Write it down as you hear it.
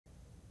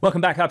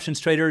Welcome back,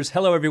 options traders.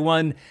 Hello,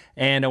 everyone.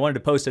 And I wanted to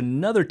post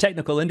another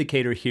technical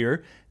indicator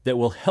here that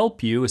will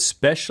help you,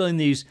 especially in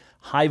these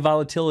high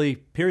volatility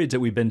periods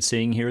that we've been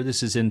seeing here.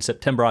 This is in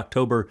September,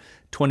 October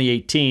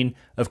 2018.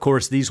 Of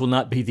course, these will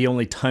not be the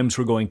only times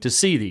we're going to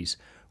see these.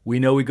 We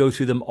know we go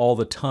through them all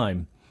the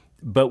time.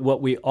 But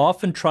what we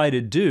often try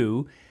to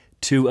do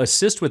to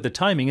assist with the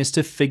timing is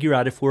to figure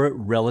out if we're at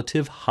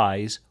relative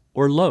highs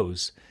or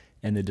lows.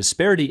 And the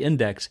Disparity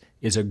Index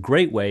is a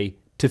great way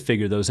to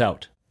figure those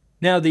out.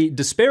 Now, the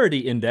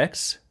Disparity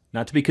Index,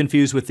 not to be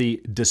confused with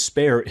the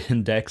Despair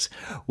Index,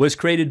 was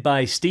created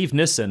by Steve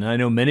Nissen. I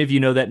know many of you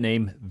know that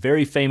name,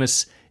 very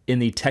famous in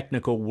the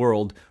technical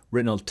world,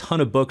 written a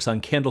ton of books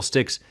on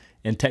candlesticks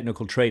and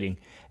technical trading.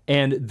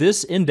 And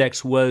this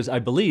index was, I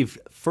believe,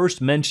 first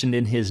mentioned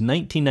in his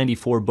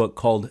 1994 book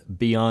called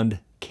Beyond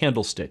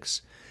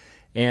Candlesticks.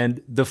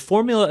 And the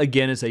formula,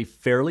 again, is a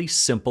fairly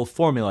simple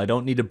formula. I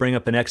don't need to bring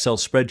up an Excel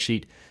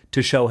spreadsheet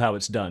to show how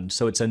it's done.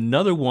 So it's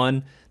another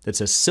one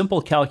that's a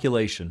simple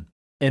calculation.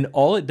 And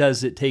all it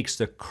does, it takes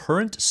the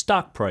current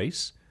stock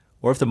price,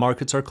 or if the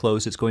markets are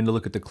closed, it's going to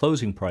look at the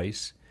closing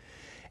price.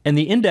 And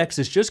the index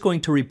is just going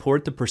to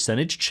report the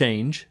percentage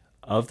change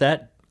of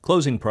that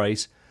closing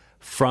price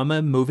from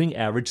a moving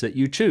average that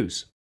you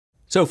choose.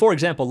 So for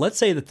example, let's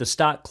say that the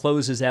stock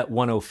closes at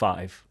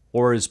 105.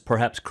 Or is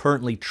perhaps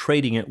currently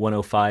trading at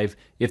 105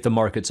 if the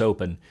market's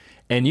open.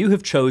 And you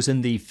have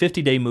chosen the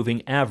 50-day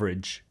moving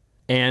average,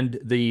 and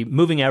the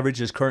moving average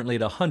is currently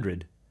at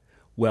 100.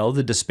 Well,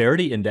 the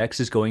Disparity Index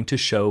is going to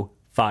show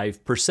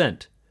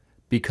 5%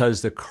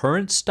 because the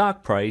current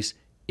stock price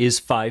is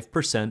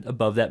 5%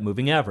 above that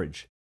moving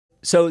average.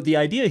 So the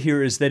idea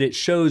here is that it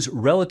shows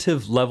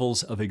relative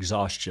levels of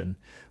exhaustion.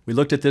 We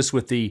looked at this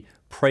with the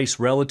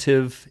price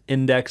relative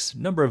index,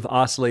 number of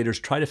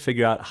oscillators, try to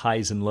figure out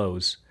highs and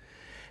lows.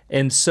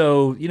 And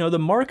so, the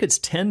markets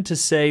tend to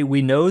say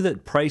we know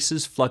that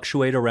prices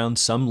fluctuate around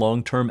some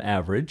long-term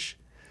average,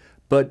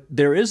 but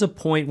there is a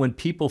point when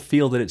people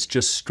feel that it's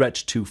just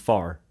stretched too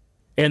far.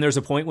 And there's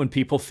a point when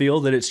people feel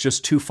that it's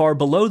just too far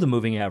below the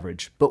moving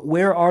average. But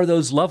where are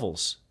those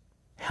levels?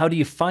 How do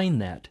you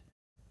find that?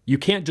 You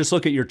can't just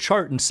look at your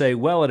chart and say,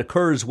 well, it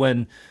occurs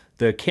when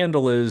the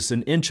candle is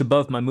an inch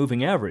above my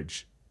moving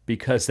average.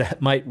 Because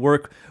that might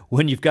work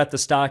when you've got the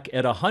stock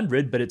at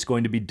 100, but it's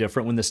going to be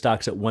different when the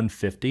stock's at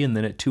 150 and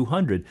then at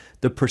 200.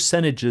 The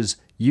percentages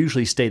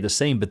usually stay the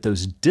same, but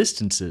those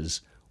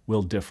distances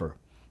will differ.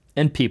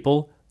 And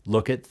people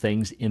look at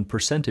things in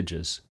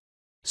percentages.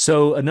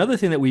 So another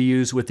thing that we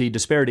use with the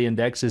Disparity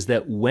Index is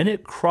that when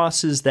it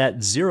crosses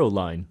that zero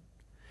line,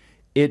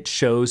 it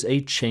shows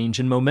a change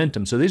in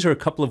momentum. So these are a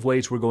couple of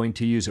ways we're going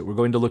to use it. We're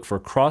going to look for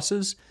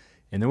crosses,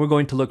 and then we're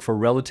going to look for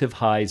relative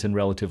highs and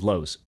relative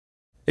lows.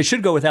 It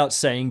should go without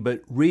saying,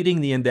 but reading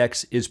the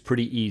index is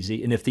pretty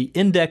easy. And if the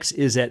index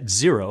is at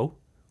zero,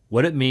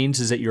 what it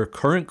means is that your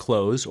current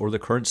close, or the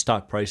current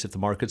stock price if the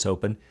market's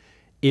open,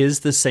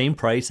 is the same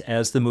price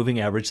as the moving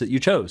average that you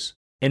chose.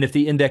 And if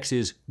the index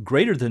is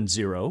greater than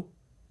zero,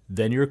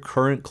 then your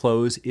current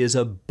close is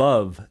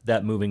above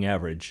that moving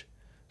average.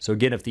 So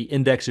again, if the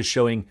index is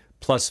showing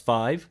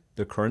 +5,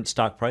 the current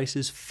stock price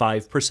is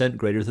 5%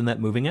 greater than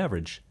that moving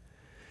average.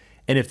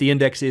 And if the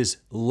index is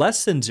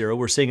less than zero,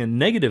 we're seeing a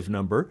negative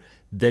number,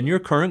 then your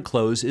current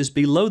close is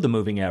below the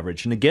moving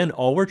average. And again,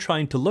 all we're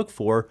trying to look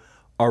for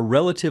are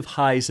relative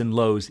highs and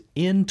lows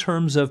in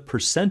terms of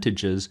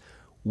percentages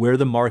where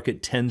the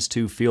market tends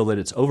to feel that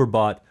it's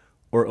overbought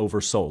or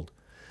oversold.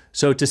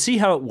 So to see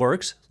how it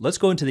works, let's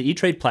go into the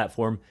E-Trade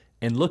platform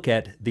and look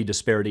at the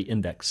Disparity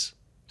Index.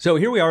 So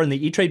here we are in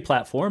the E-Trade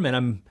platform, and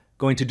I'm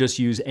going to just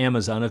use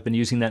Amazon. I've been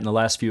using that in the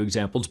last few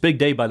examples. Big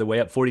day, by the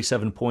way, up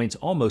 47 points,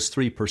 almost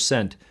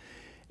 3%.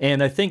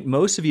 And I think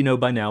most of you know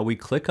by now, we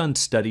click on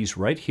Studies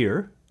right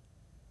here,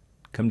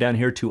 come down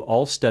here to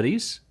All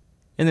Studies,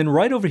 and then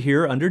right over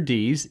here under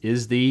D's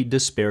is the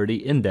Disparity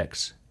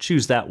Index.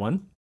 Choose that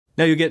one.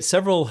 Now you get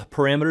several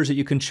parameters that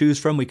you can choose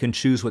from. We can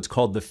choose what's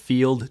called the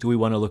field. Do we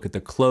want to look at the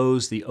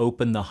close, the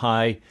open, the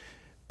high?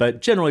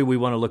 But generally we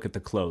want to look at the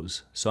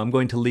close. So I'm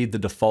going to leave the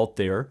default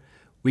there.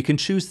 We can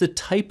choose the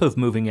type of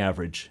moving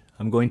average.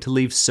 I'm going to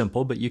leave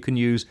simple, but you can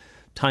use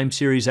time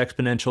series,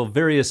 exponential,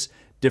 various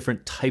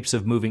different types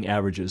of moving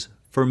averages.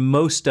 For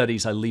most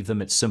studies, I leave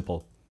them at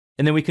simple.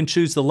 And then we can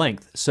choose the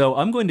length. So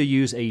I'm going to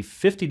use a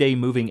 50-day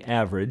moving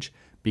average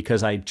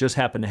because I just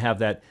happen to have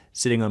that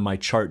sitting on my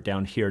chart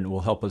down here, and it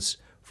will help us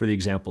for the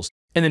examples.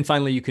 And then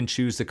finally, you can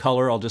choose the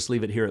color. I'll just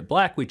leave it here at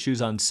black. We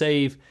choose on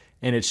save,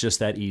 and it's just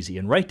that easy.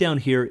 And right down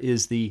here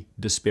is the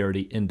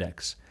Disparity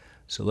Index.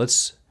 So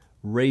let's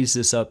raise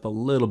this up a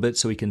little bit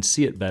so we can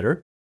see it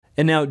better.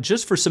 And now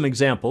just for some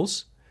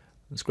examples,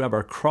 let's grab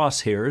our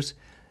crosshairs.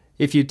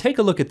 If you take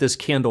a look at this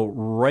candle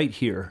right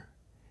here,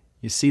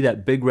 you see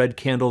that big red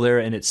candle there,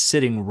 and it's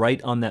sitting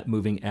right on that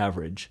moving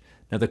average.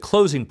 Now the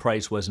closing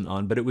price wasn't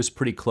on, but it was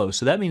pretty close.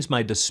 So that means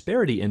my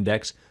Disparity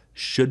Index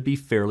should be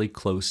fairly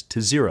close to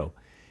zero.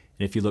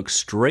 And if you look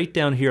straight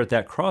down here at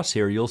that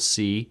crosshair, you'll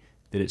see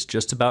that it's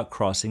just about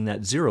crossing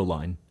that zero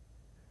line.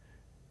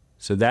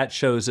 So that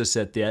shows us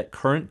that that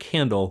current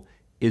candle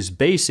is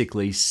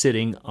basically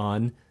sitting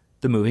on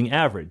the moving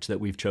average that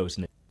we've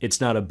chosen.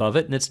 It's not above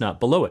it and it's not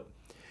below it.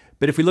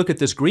 But if we look at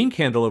this green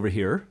candle over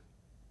here,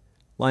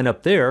 line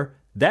up there,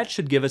 that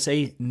should give us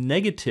a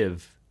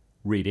negative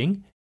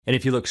reading. And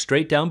if you look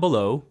straight down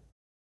below,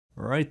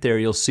 right there,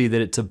 you'll see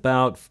that it's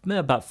about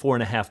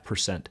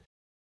 4.5%.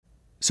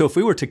 So if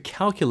we were to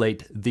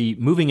calculate the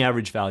moving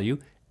average value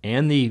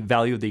and the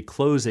value of the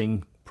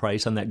closing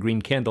price on that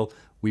green candle,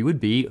 we would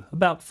be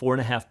about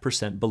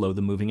 4.5% below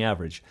the moving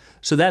average.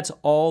 So that's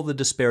all the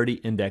disparity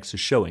index is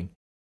showing.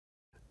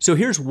 So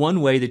here's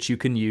one way that you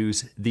can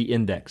use the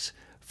index.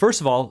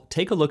 First of all,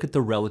 take a look at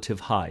the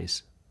relative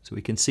highs. So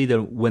we can see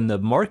that when the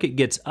market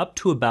gets up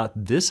to about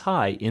this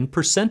high in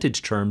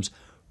percentage terms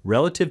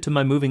relative to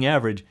my moving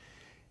average,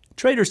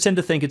 traders tend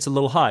to think it's a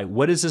little high.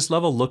 What is this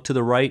level? Look to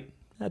the right.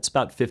 That's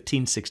about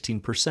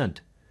 16%.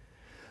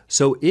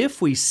 So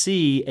if we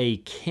see a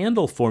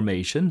candle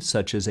formation,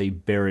 such as a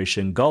bearish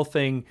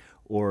engulfing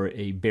or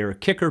a bear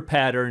kicker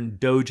pattern,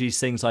 dojis,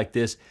 things like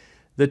this,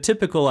 the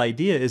typical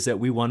idea is that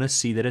we want to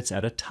see that it's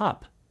at a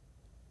top.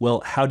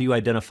 Well, how do you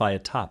identify a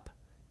top?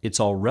 It's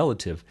all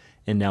relative.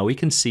 And now we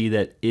can see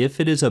that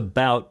if it is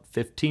about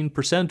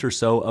 15% or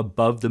so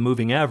above the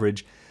moving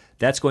average,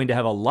 that's going to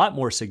have a lot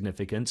more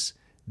significance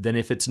than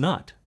if it's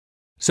not.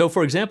 So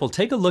for example,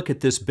 take a look at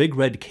this big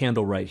red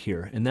candle right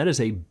here, and that is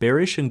a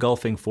bearish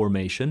engulfing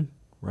formation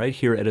right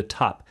here at a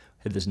top.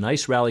 Had this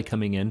nice rally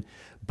coming in,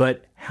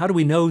 but how do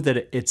we know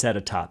that it's at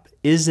a top?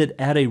 Is it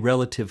at a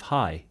relative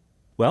high?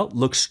 Well,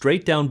 look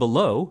straight down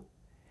below,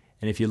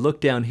 and if you look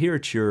down here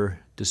at your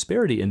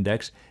disparity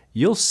index,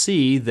 you'll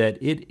see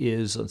that it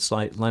is, let's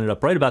line it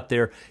up right about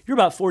there, you're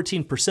about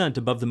 14%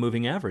 above the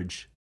moving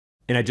average.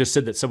 And I just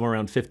said that somewhere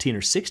around 15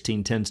 or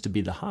 16 tends to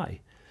be the high.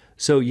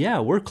 So yeah,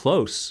 we're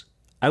close.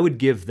 I would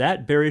give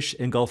that bearish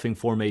engulfing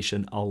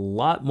formation a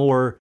lot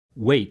more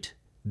weight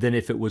than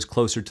if it was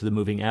closer to the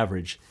moving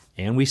average.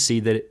 And we see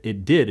that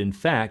it did, in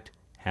fact,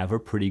 have a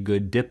pretty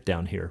good dip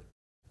down here.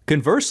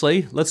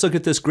 Conversely, let's look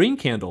at this green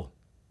candle.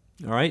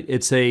 All right,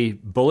 it's a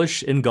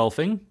bullish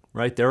engulfing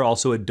right there,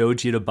 also a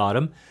doji at the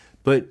bottom.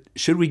 But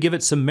should we give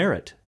it some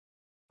merit?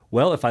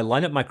 Well, if I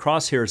line up my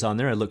crosshairs on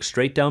there, I look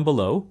straight down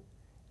below,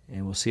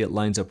 and we'll see it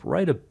lines up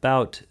right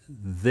about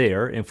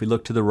there. And if we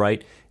look to the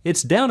right,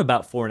 it's down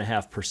about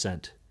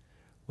 4.5%.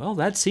 Well,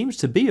 that seems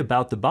to be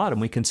about the bottom.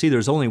 We can see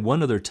there's only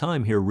one other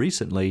time here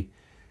recently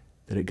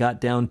that it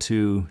got down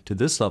to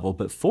this level,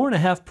 but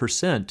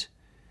 4.5%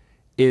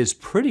 is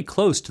pretty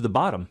close to the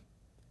bottom.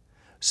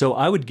 So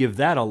I would give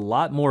that a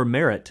lot more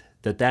merit,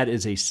 that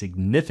is a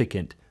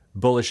significant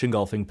bullish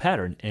engulfing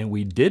pattern. And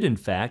we did, in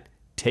fact,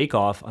 take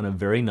off on a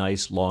very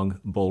nice long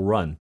bull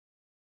run.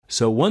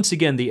 So once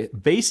again, the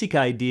basic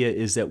idea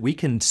is that we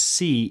can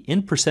see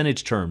in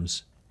percentage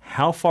terms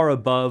how far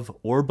above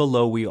or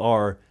below we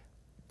are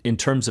in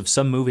terms of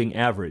some moving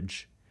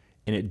average.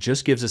 And it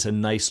just gives us a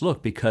nice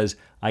look, because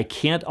I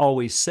can't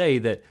always say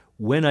that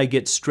when I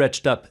get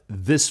stretched up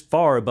this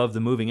far above the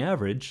moving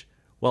average,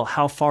 well,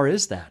 how far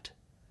is that?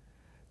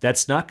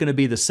 That's not going to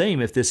be the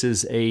same if this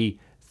is a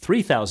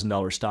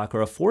 $3,000 stock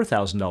or a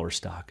 $4,000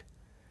 stock.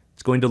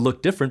 It's going to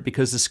look different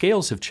because the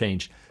scales have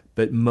changed.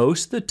 But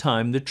most of the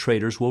time, the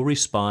traders will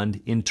respond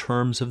in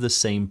terms of the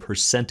same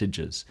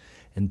percentages.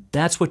 And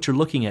that's what you're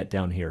looking at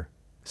down here.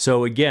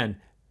 So again,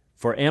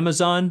 for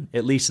Amazon,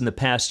 at least in the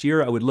past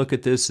year, I would look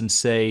at this and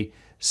say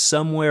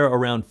somewhere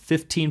around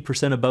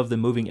 15% above the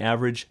moving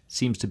average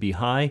seems to be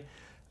high.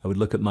 I would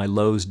look at my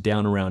lows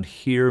down around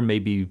here,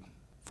 maybe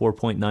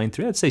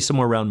 4.93. I'd say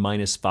somewhere around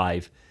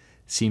 -5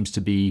 seems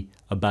to be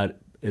about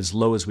as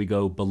low as we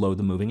go below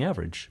the moving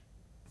average.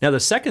 Now, the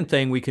second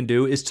thing we can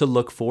do is to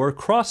look for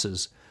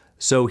crosses.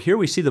 So here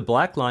we see the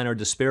black line, our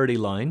disparity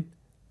line,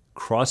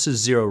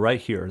 crosses 0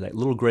 right here. That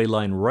little gray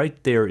line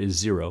right there is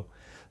 0.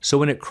 So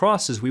when it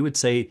crosses, we would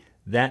say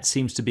that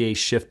seems to be a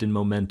shift in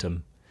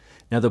momentum.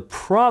 Now, the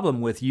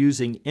problem with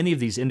using any of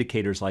these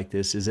indicators like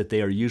this is that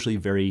they are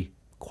usually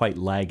quite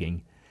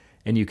lagging.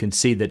 And you can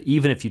see that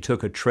even if you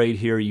took a trade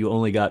here, you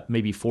only got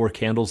maybe 4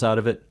 candles out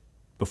of it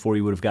before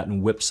you would have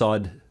gotten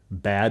whipsawed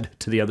bad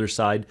to the other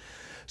side.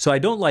 So I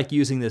don't like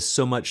using this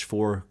so much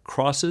for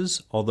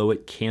crosses, although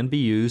it can be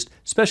used,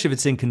 especially if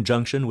it's in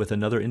conjunction with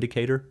another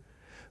indicator.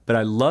 But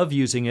I love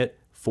using it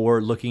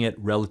for looking at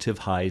relative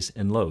highs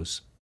and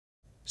lows.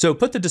 So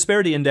put the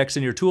disparity index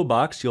in your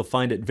toolbox. You'll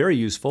find it very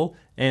useful,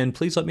 and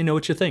please let me know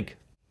what you think.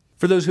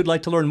 For those who'd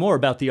like to learn more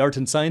about the art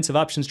and science of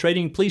options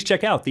trading, please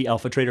check out the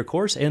Alpha Trader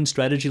course and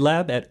strategy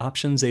lab at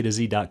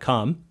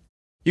optionszz.com.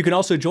 You can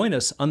also join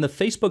us on the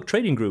Facebook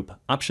trading group,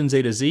 Options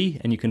A to Z,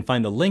 and you can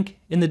find a link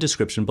in the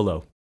description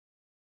below.